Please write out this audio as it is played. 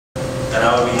and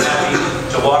I would be happy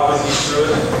to walk with you through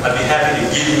it. I'd be happy to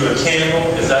give you a candle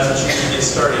if that's what you need to get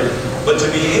started. But to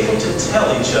be able to tell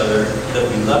each other that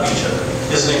we love each other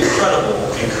is an incredible,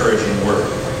 encouraging word.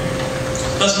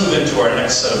 Let's move into our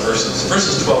next set of verses,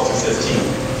 verses 12 through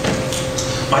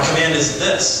 15. My command is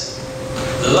this: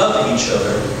 love each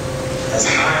other as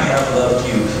I have loved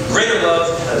you. Greater love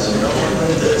has no one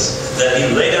than this, that he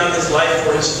lay down his life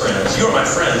for his friends. You are my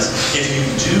friends if you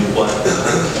do what I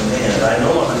command. I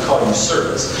no longer call you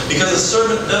servants, because a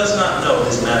servant does not know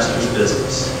his master's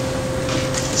business.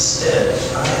 Instead,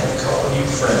 I have called you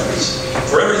friends.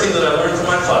 For everything that I learned from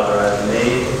my Father, I have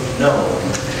made known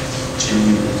to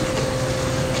you.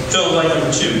 Fill in blank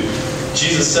number 2.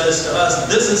 Jesus says to us,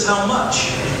 this is how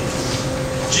much.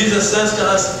 Jesus says to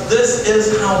us, this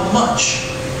is how much.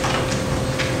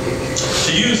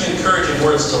 To use encouraging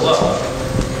words to love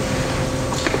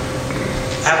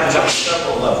happens on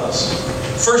several levels.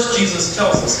 First, Jesus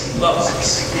tells us he loves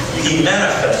us. He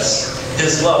manifests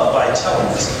his love by telling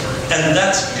us. And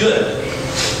that's good.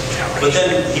 But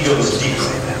then he goes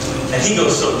deeper. And he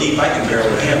goes so deep I can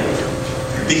barely handle it.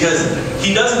 Because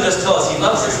he doesn't just tell us he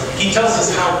loves us, he tells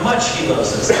us how much he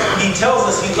loves us. He tells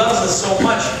us he loves us so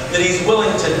much that he's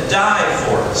willing to die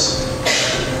for us.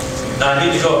 Now I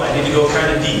need to go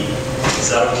kind of deep.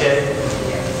 Is that okay?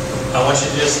 I want you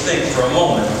to just think for a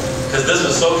moment, because this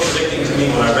was so convicting to me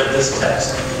when I read this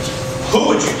text. Who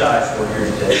would you die for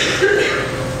here today?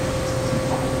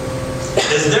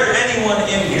 Is there anyone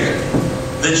in here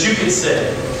that you could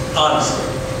say, honestly,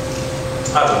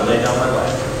 I would lay down my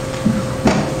life for?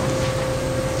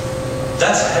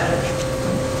 That's heavy.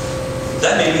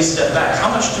 That made me step back. How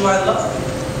much do I love people?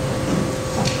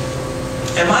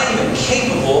 Am I even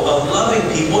capable of loving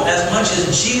people as much as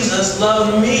Jesus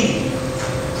loved me?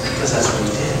 Because that's what he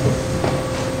did.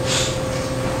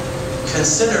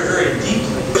 Consider very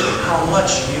deeply how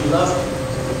much you love him.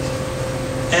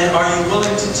 And are you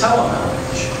willing to tell him how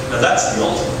much? Now that's the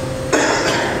ultimate.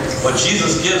 What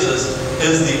Jesus gives us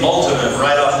is the ultimate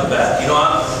right off the bat. You know,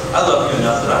 I love you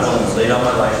enough that I'm willing to lay down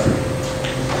my life for you.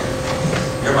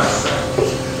 You're my friend.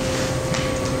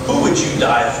 Who would you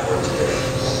die for today?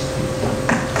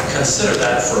 Consider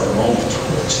that for a moment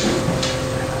or two.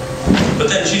 But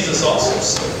then Jesus also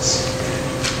says,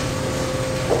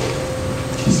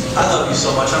 I love you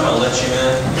so much, I'm going to let you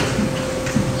in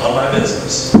on my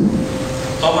business.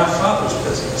 On my Father's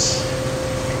business.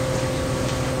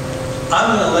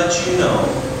 I'm going to let you know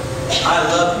I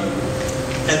love you.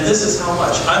 And this is how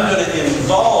much. I'm going to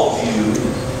involve you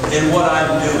in what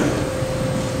I'm doing.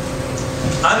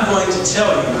 I'm going to tell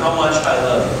you how much I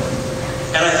love you.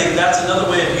 And I think that's another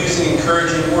way of using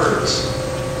encouraging words.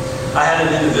 I had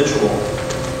an individual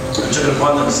who took it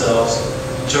upon themselves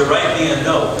to write me a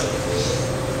note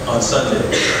on Sunday.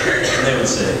 And they would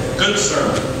say, good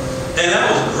sermon. And that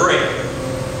was great.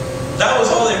 That was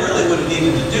all they really would have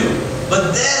needed to do.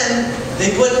 But then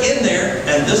they put in there,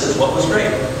 and this is what was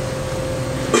great.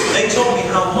 They told me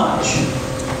how much.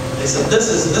 They said, this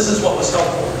is what was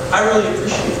helpful. I really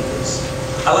appreciate this.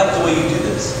 I like the way you do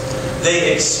this.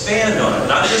 They expand on it,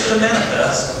 not just to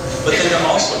manifest, but then to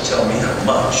also tell me how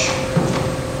much.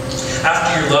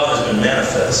 After your love has been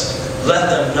manifest, let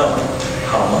them know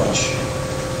how much.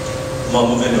 I'm going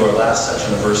to move into our last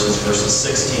section of verses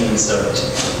 16 and 17.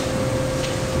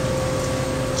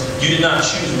 You did not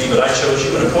choose me, but I chose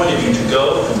you and appointed you to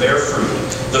go and bear fruit,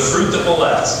 the fruit that will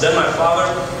last. Then my Father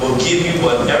will give you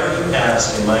whatever you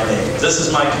ask in my name. This is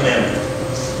my commandment.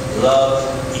 Love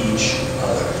each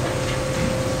other.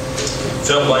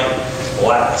 Fill in blank,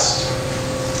 last.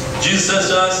 Jesus says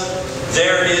to us,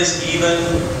 there is even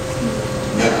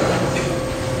more.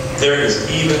 There is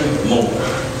even more.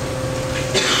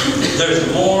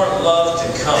 There's more love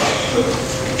to come.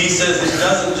 He says it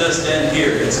doesn't just end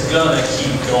here. It's going to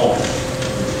keep going.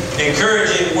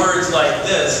 Encouraging words like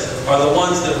this are the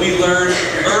ones that we learn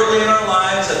early in our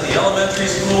lives at the elementary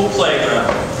school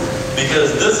playground.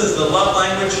 Because this is the love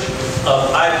language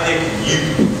of I pick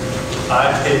you. I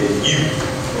pick you.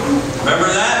 Remember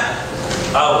that?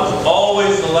 I was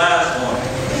always the last one.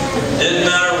 Didn't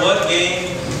matter what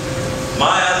game.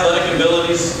 My athletic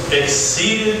abilities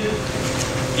exceeded,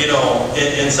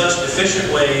 in such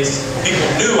efficient ways, people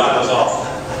knew I was awful.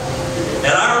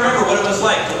 And I remember what it was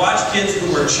like to watch kids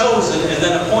who were chosen and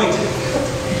then appointed.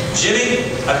 Jimmy,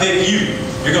 I pick you.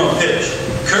 You're going to pitch.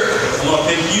 Kurt, I'm going to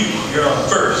pick you. You're on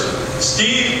first.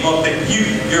 Steve, I'm going to pick you.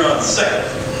 You're on second.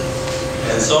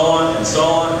 And so on, and so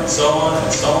on, and so on,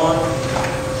 and so on.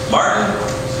 Martin,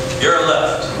 you're a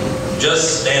left.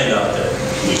 Just stand out there.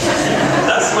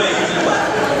 That's the way it usually went.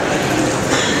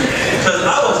 Because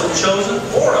I wasn't chosen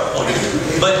or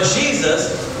appointed. But Jesus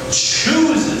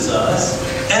chooses us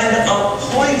and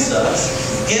appoints us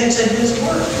into His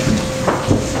work.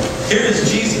 Here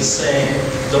is Jesus saying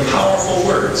the powerful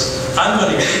words. I'm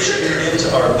going to get you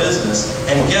into our business,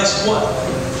 and guess what?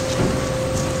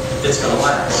 It's going to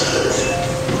last.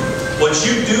 What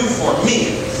you do for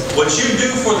me, what you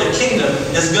do for the kingdom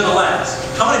is going to last.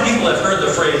 How many people have heard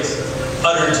the phrase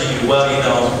uttered to you, well, you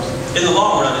know, in the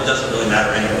long run, it doesn't really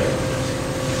matter anyway.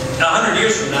 Now, 100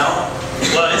 years from now,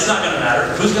 well, it's not going to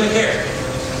matter. Who's going to care?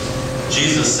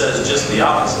 Jesus says just the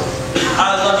opposite.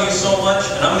 I love you so much,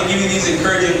 and I'm going to give you these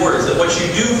encouraging words that what you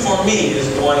do for me is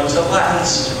going to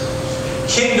last.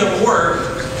 Kingdom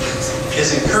work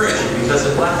is encouraging because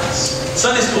it lasts.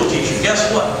 Sunday school teacher,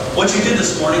 guess what? What you did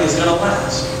this morning is going to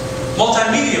last.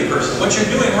 Multimedia person, what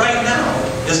you're doing right now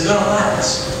is going to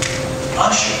last.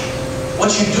 Usher,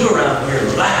 what you do around here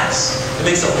lasts. It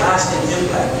makes a lasting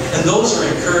impact. And those are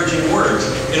encouraging words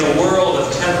in a world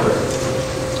of temporary.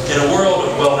 In a world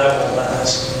of, well, that won't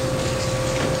last.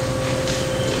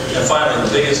 And finally,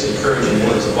 the biggest encouraging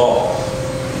words of all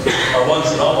are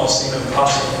ones that almost seem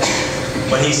impossible.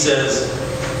 When He says,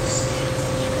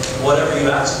 whatever you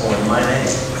ask for in my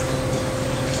name,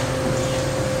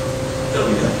 it'll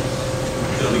be done.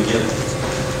 It'll be given.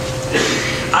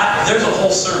 There's a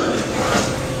whole sermon in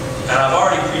here, and I've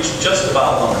already preached just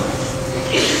about one.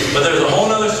 But there's a whole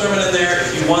other sermon in there.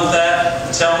 If you want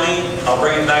that, tell me. I'll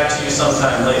bring it back to you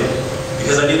sometime later,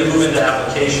 because I need to move into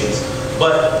applications.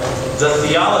 But the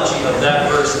theology of that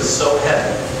verse is so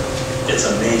heavy. It's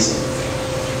amazing.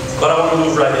 But I want to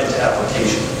move right into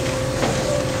application.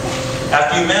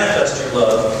 After you manifest your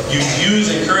love, you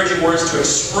use encouraging words to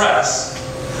express.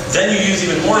 Then you use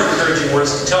even more encouraging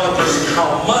words to tell the person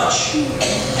how much you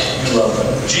love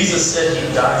them. Jesus said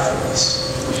He'd die for us.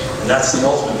 And that's the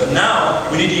ultimate. But now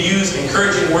we need to use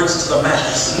encouraging words to the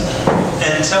max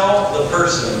and tell the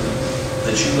person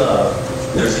that you love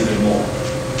there's even more.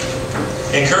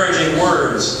 Encouraging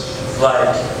words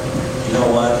like, you know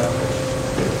what?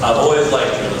 I've always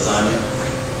liked your lasagna,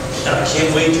 and I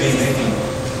can't wait to eat making more.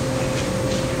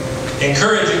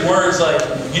 Encouraging words like,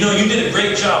 you know, you did a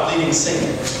great job leading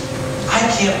singing. I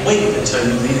can't wait until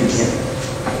you lead again.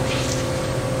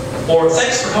 Or,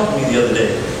 thanks for helping me the other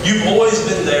day. You've always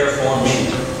been there for me.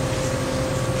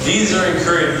 These are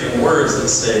encouraging words that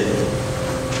say,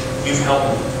 you've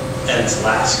helped me, and it's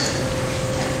lasting.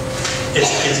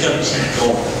 It's going to keep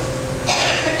going.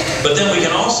 But then we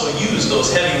can also use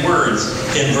those heavy words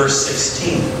in verse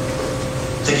 16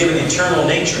 to give an eternal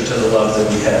nature to the love that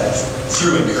we have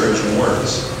through encouraging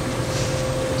words.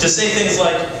 To say things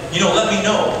like, you know, let me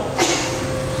know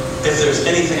if there's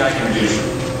anything I can do for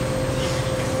you.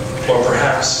 Or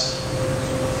perhaps,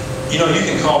 you know, you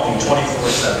can call me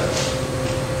 24/7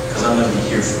 because I'm going to be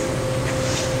here for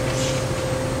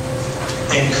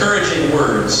you. Encouraging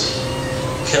words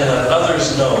can let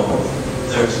others know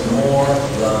there's more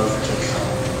love to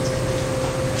come.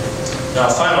 Now, a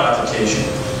final application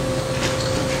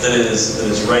that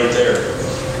is right there.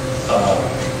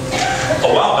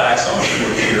 A while back, some of you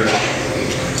were here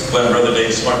when Brother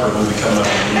Dave Smucker will be coming up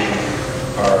and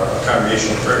our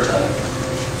congregational prayer time.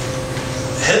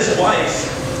 His wife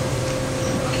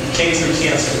came through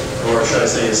cancer, or should I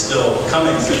say is still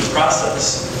coming through the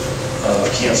process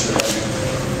of cancer.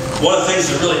 One of the things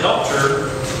that really helped her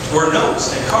were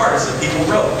notes and cards that people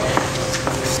wrote.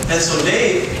 And so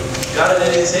Dave got it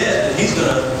in his head that he's going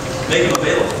to make them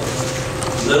available.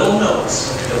 Little notes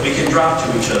that we can drop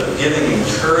to each other, giving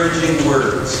encouraging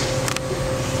words.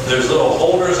 There's little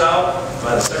holders out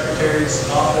by the secretary's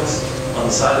office on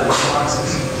the side of the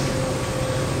boxes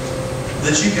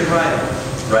that you can write on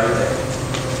right there.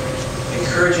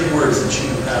 Encouraging words that you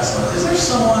can pass on. Is there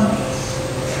someone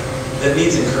that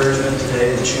needs encouragement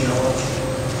today that you know of?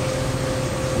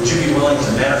 Would you be willing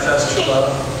to manifest your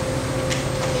love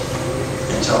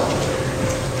and tell them?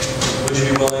 Would you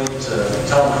be willing to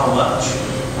tell them how much?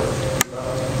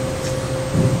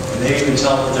 And maybe even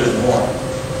tell them that there's more.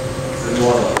 There's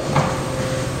more love.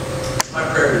 It's my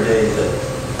prayer today that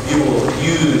you will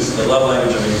use the love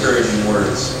language of encouraging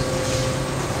words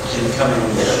in the coming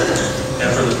week. And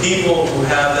for the people who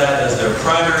have that as their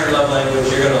primary love language,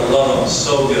 you're going to love them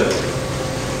so good.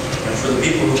 And for the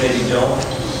people who maybe don't,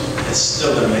 it's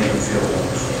still going to make them feel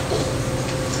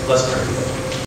wonderful. Let's pray.